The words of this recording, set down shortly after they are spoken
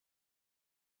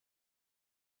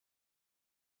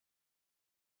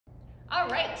All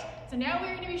right, so now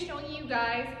we're going to be showing you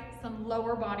guys some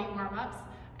lower body warm-ups,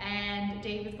 and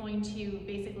Dave is going to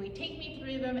basically take me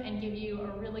through them and give you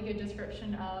a really good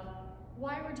description of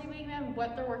why we're doing them,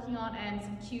 what they're working on, and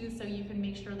some cues so you can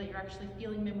make sure that you're actually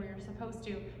feeling them where you're supposed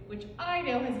to, which I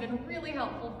know has been really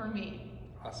helpful for me.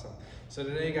 Awesome. So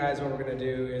today, guys, what we're going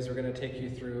to do is we're going to take you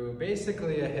through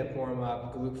basically a hip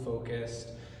warm-up, glute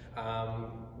focused.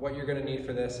 What you're going to need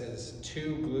for this is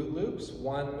 2 glute loops,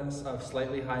 one of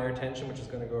slightly higher tension, which is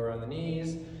going to go around the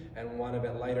knees, and one a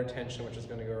bit lighter tension, which is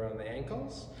going to go around the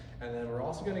ankles. And then we're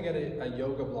also going to get a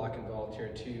yoga block involved here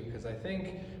too, because I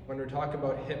think when we're talking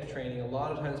about hip training, a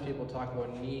lot of times people talk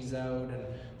about knees out and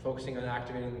focusing on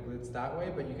activating the glutes that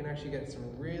way, but you can actually get some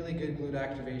really good glute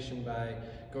activation by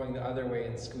going the other way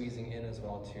and squeezing in as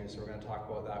well too. So we're going to talk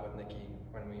about that with Nikki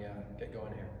when we get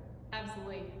going here.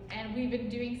 Absolutely, and we've been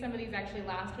doing some of these actually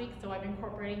last week, so I'm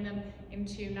incorporating them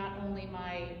into not only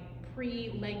my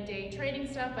pre-leg day training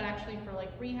stuff, but actually for like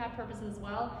rehab purposes as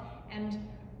well. And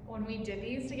when we did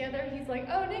these together, he's like,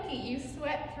 "Oh, Nikki, you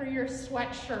sweat through your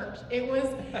sweatshirt." It was,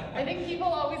 I think people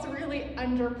always really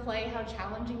underplay how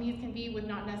challenging these can be with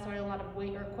not necessarily a lot of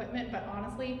weight or equipment, but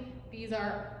honestly, these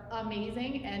are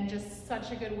amazing and just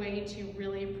such a good way to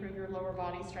really improve your lower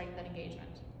body strength and engagement.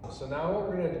 So now what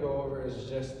we're going to go over is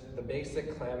just the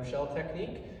basic clamshell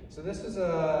technique. So this is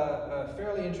a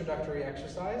fairly introductory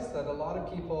exercise that a lot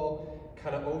of people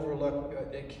kind of overlook.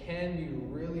 It can be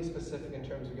really specific in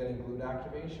terms of getting glute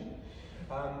activation.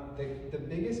 The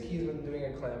biggest keys when doing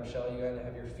a clamshell, you're going to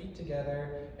have your feet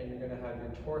together and you're going to have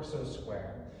your torso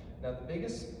square. Now the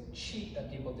biggest cheat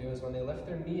that people do is when they lift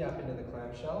their knee up into the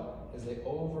clamshell is they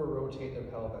over-rotate their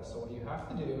pelvis. So what you have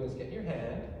to do is get your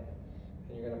hand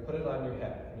and you're going to put it on your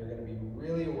hip, and you're going to be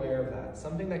really aware of that.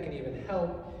 Something that can even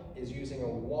help is using a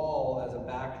wall as a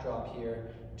backdrop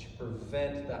here to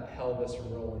prevent that pelvis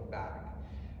from rolling back.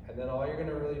 And then all you're going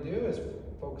to really do is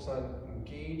focus on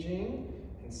engaging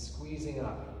and squeezing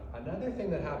up. Another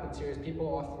thing that happens here is people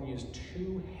often use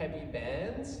 2 heavy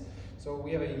bands. So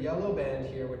we have a yellow band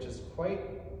here, which is quite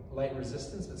light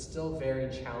resistance, but still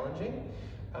very challenging.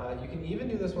 You can even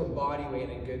do this with body weight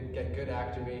and get good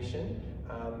activation.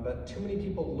 But too many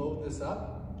people load this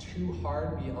up too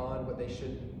hard beyond what they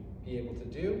should be able to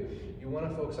do. You want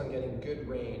to focus on getting good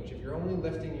range. If you're only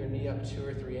lifting your knee up 2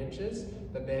 or 3 inches,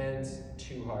 the band's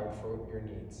too hard for your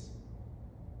needs.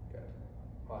 Good,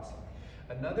 awesome.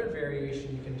 Another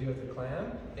variation you can do with the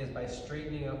clam is by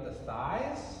straightening out the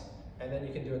thighs, and then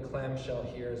you can do a clamshell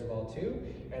here as well too.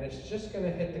 And it's just going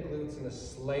to hit the glutes in a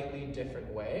slightly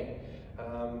different way.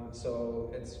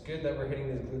 So it's good that we're hitting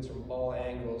these glutes from all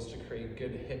angles to create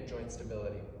good hip joint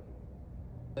stability.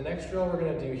 The next drill we're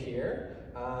going to do here,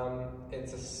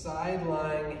 it's a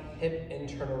side-lying hip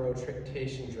internal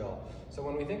rotation drill. So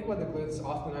when we think about the glutes,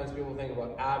 oftentimes people think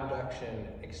about abduction,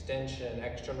 extension,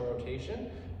 external rotation,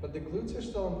 but the glutes are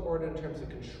still important in terms of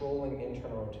controlling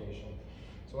internal rotation.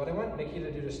 So what I want Nikki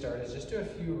to do to start is just do a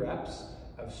few reps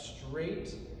of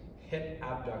straight hip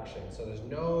abduction. So there's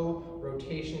no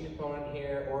rotation component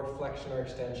here or flexion or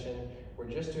extension. We're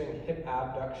just doing hip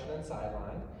abduction and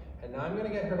sideline. And now I'm going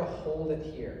to get her to hold it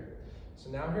here. So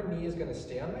now her knee is going to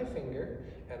stay on my finger,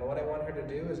 and what I want her to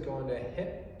do is go into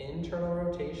hip internal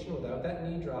rotation without that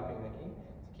knee dropping, Nikki.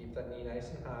 So keep that knee nice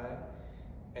and high,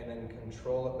 and then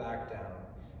control it back down.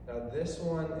 Now this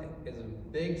one is a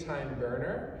big time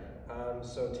burner.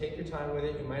 So take your time with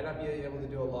it. You might not be able to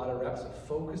do a lot of reps, but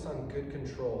focus on good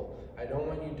control. I don't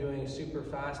want you doing super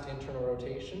fast internal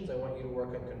rotations. I want you to work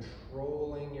on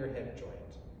controlling your hip joint.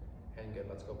 And good,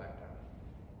 let's go back down.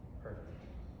 Perfect.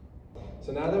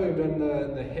 So now that we've done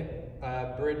the hip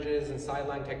bridges and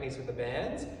sideline techniques with the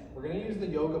bands, we're going to use the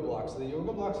yoga block. So the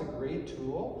yoga block's a great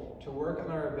tool to work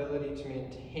on our ability to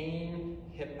maintain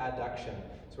hip adduction.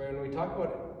 So when we talk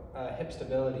about hip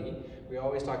stability, we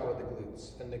always talk about the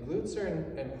glutes. And the glutes are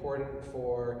important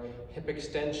for hip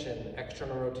extension,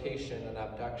 external rotation, and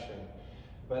abduction.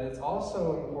 But it's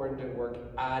also important to work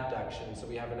adduction, so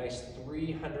we have a nice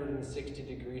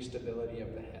 360-degree stability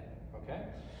of the hip, okay?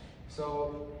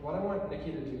 So what I want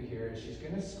Nikki to do here is she's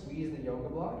going to squeeze the yoga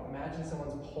block. Imagine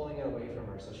someone's pulling it away from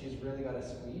her, so she's really got to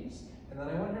squeeze. And then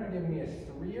I want her to give me a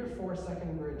 3 or 4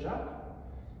 second bridge up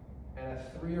and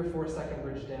a 3 or 4 second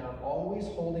bridge down, always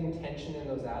holding tension in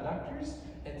those adductors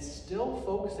and still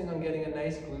focusing on getting a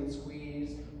nice glute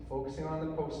squeeze, focusing on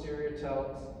the posterior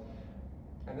tilt.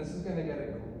 And this is going to get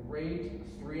a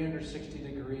great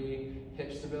 360-degree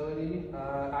hip stability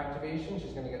activation.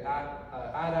 She's going to get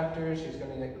adductors, she's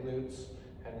going to get glutes,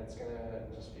 and it's going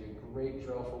to just be a great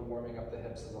drill for warming up the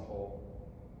hips as a whole.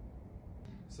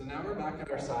 So now we're back at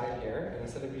our side here, and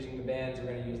instead of using the bands, we're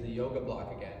going to use the yoga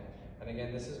block again. And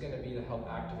again, this is going to be to help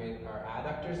activate our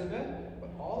adductors a bit, but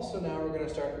also now we're going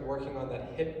to start working on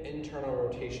that hip internal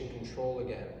rotation control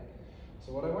again.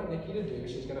 So what I want Nikki to do,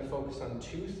 she's going to focus on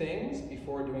two things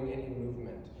before doing any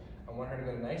movement. I want her to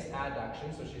get a nice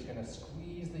adduction, so she's going to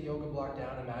squeeze the yoga block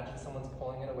down. Imagine someone's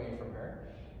pulling it away from her.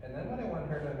 And then what I want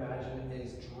her to imagine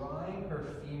is drawing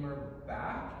her femur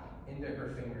back into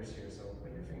her fingers here. So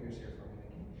put your fingers here for me,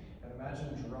 Nikki. And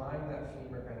imagine drawing that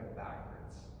femur kind of backwards.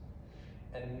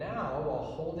 And now, while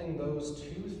holding those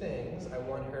two things, I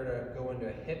want her to go into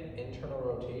a hip internal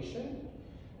rotation,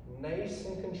 nice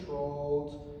and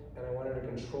controlled, and I want her to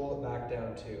control it back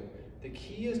down too. The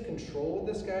key is control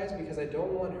with this, guys, because I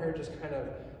don't want her just kind of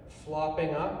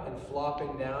flopping up and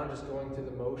flopping down, just going through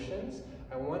the motions.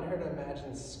 I want her to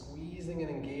imagine squeezing and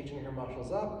engaging her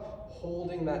muscles up,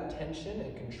 holding that tension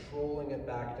and controlling it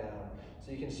back down.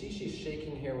 So you can see she's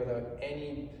shaking here without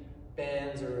any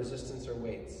bands or resistance or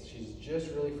weights. She's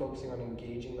just really focusing on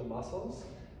engaging the muscles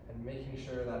and making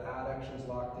sure that adduction's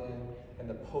locked in and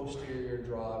the posterior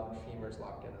draw of the femur's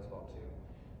locked in as well too.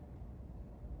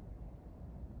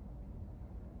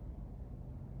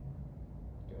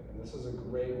 Good, and this is a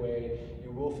great way,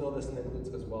 you will feel this in the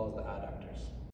glutes as well as the adductors.